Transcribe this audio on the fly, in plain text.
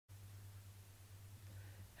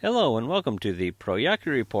Hello and welcome to the Yakyu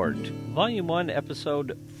Report, Volume 1,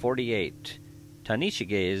 Episode 48,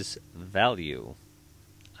 Tanishige's Value.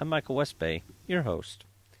 I'm Michael Westbay, your host.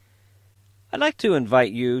 I'd like to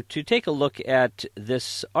invite you to take a look at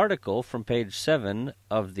this article from page 7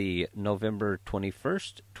 of the November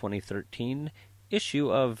 21st, 2013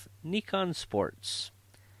 issue of Nikon Sports.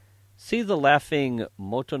 See the laughing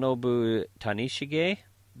Motonobu Tanishige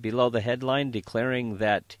below the headline declaring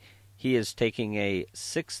that he is taking a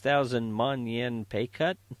 6,000 mon yen pay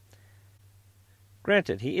cut?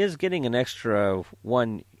 Granted, he is getting an extra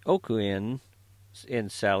 1 oku in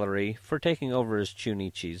salary for taking over as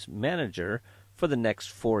Chunichi's manager for the next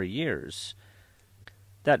 4 years,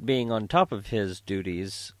 that being on top of his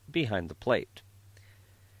duties behind the plate.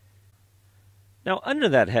 Now, under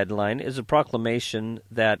that headline is a proclamation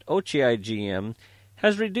that OCI GM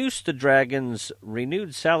has reduced the Dragons'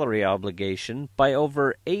 renewed salary obligation by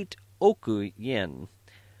over 8 oku yen.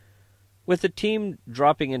 With the team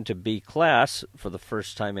dropping into B class for the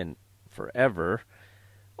first time in forever,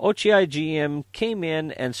 OCI GM came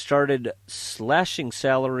in and started slashing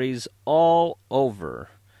salaries all over.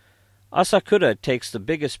 Asakura takes the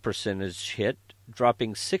biggest percentage hit,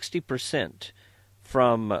 dropping 60%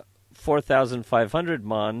 from 4,500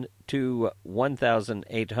 mon to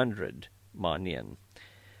 1,800 mon yen.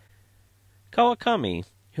 Kawakami,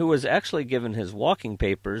 who was actually given his walking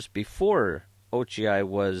papers before OCI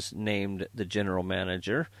was named the general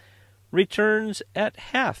manager, returns at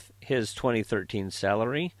half his 2013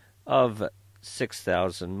 salary of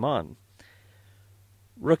 6,000 mon.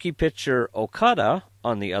 Rookie pitcher Okada,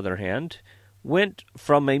 on the other hand, went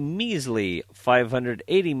from a measly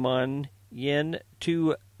 580 mon yen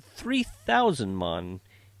to 3,000 mon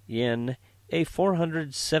yen, a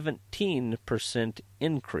 417%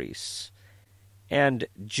 increase. And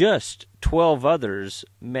just 12 others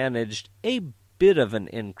managed a bit of an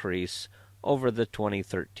increase over the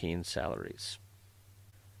 2013 salaries.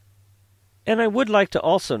 And I would like to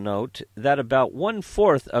also note that about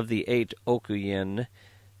 1/4 of the 8 oku yen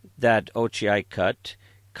that OCI cut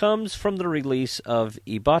comes from the release of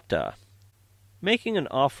Ibata, making an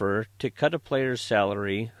offer to cut a player's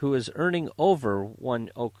salary who is earning over 1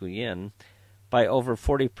 oku yen by over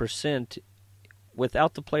 40%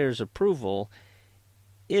 without the player's approval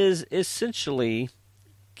is essentially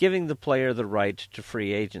giving the player the right to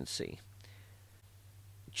free agency.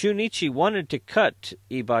 Chunichi wanted to cut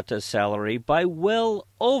Ibata's salary by well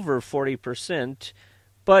over 40%,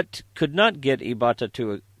 but could not get Ibata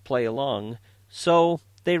to play along, so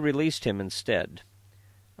they released him instead.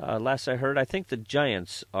 Last I heard, I think the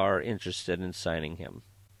Giants are interested in signing him.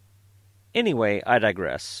 Anyway, I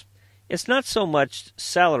digress. It's not so much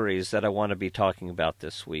salaries that I want to be talking about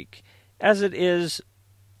this week, as it is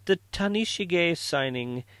the Tanishige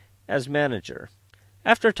signing as manager.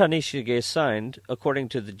 After Tanishige signed, according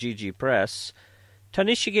to the GG Press,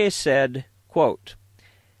 Tanishige said, quote,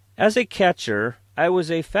 "As a catcher, I was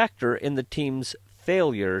a factor in the team's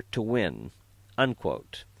failure to win,"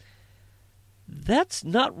 unquote. That's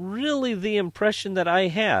not really the impression that I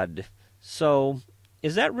had. So,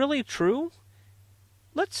 is that really true?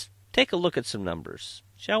 Let's take a look at some numbers,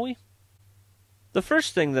 shall we? The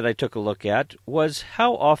first thing that I took a look at was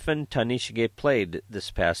how often Tanishige played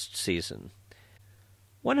this past season.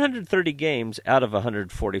 130 games out of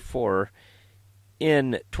 144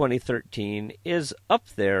 in 2013 is up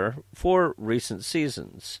there for recent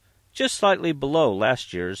seasons, just slightly below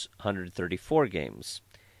last year's 134 games.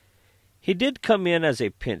 He did come in as a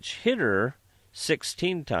pinch hitter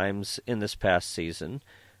 16 times in this past season,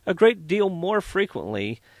 a great deal more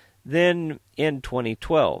frequently than in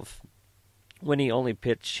 2012. When he only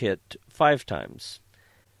pitch hit 5 times.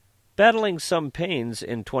 Battling some pains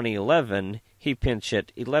in 2011, he pinch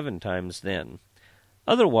hit 11 times then.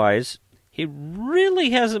 Otherwise, he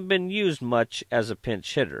really hasn't been used much as a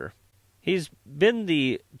pinch hitter. He's been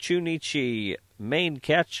the Chunichi main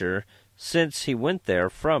catcher since he went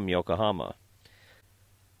there from Yokohama.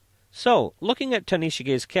 So, looking at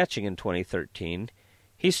Tanishige's catching in 2013,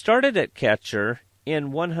 he started at catcher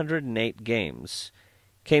in 108 games,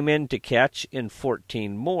 came in to catch in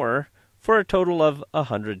 14 more, for a total of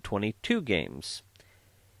 122 games.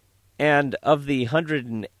 And of the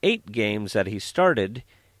 108 games that he started,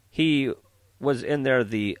 he was in there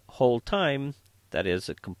the whole time, that is,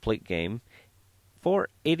 a complete game, for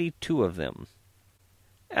 82 of them.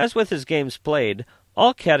 As with his games played,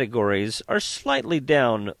 all categories are slightly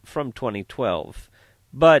down from 2012,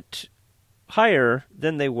 but higher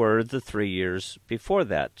than they were the 3 years before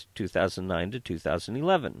that, 2009 to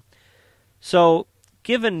 2011. So,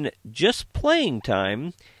 given just playing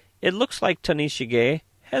time, it looks like Tanishige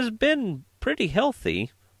has been pretty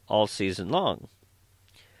healthy all season long.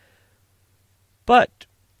 But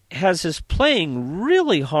has his playing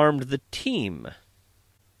really harmed the team?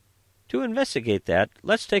 To investigate that,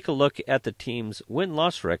 let's take a look at the team's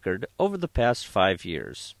win-loss record over the past 5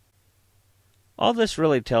 years. All this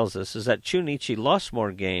really tells us is that Chunichi lost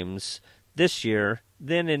more games this year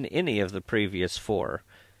than in any of the previous 4.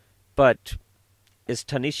 But is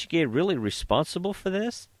Tanishige really responsible for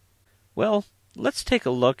this? Well, let's take a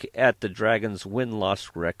look at the Dragons'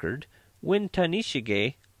 win-loss record when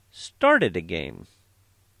Tanishige started a game.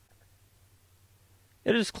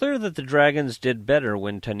 It is clear that the Dragons did better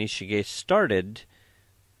when Tanishige started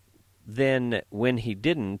than when he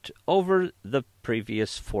didn't over the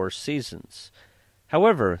previous 4 seasons.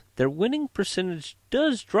 However, their winning percentage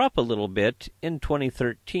does drop a little bit in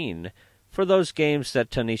 2013 for those games that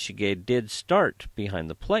Tanishige did start behind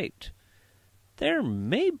the plate. There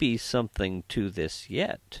may be something to this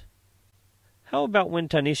yet. How about when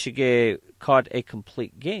Tanishige caught a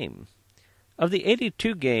complete game? Of the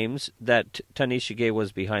 82 games that Tanishige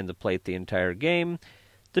was behind the plate the entire game,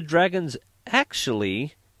 the Dragons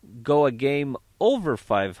actually go a game over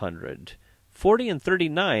 500, 40 and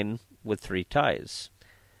 39 with 3 ties.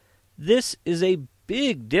 This is a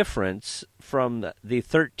big difference from the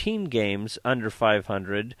 13 games under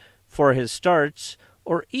 500 for his starts,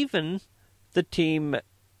 or even the team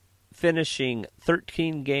finishing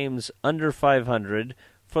 13 games under 500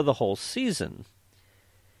 for the whole season.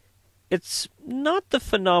 It's not the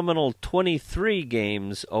phenomenal 23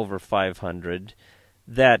 games over 500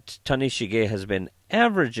 that Tanishige has been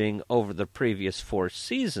averaging over the previous 4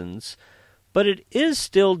 seasons, but it is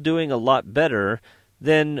still doing a lot better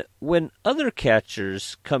than when other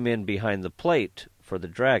catchers come in behind the plate for the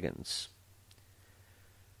Dragons.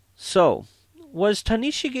 So, was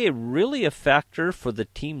Tanishige really a factor for the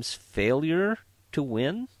team's failure to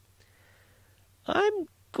win? I'm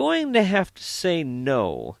going to have to say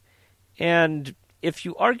no. And if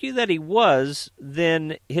you argue that he was,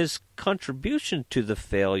 then his contribution to the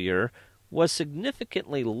failure was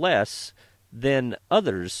significantly less than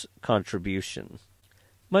others' contribution.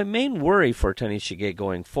 My main worry for Tanishige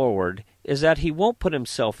going forward is that he won't put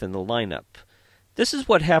himself in the lineup. This is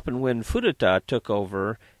what happened when Furuta took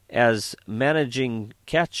over as managing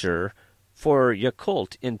catcher for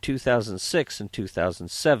Yakult in 2006 and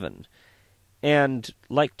 2007. And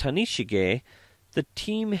like Tanishige, the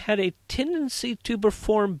team had a tendency to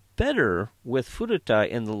perform better with Furuta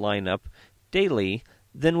in the lineup daily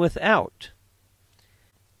than without.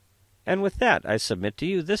 And with that, I submit to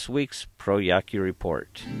you this week's Pro Yakyu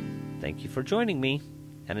Report. Thank you for joining me,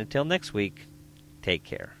 and until next week, take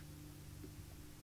care.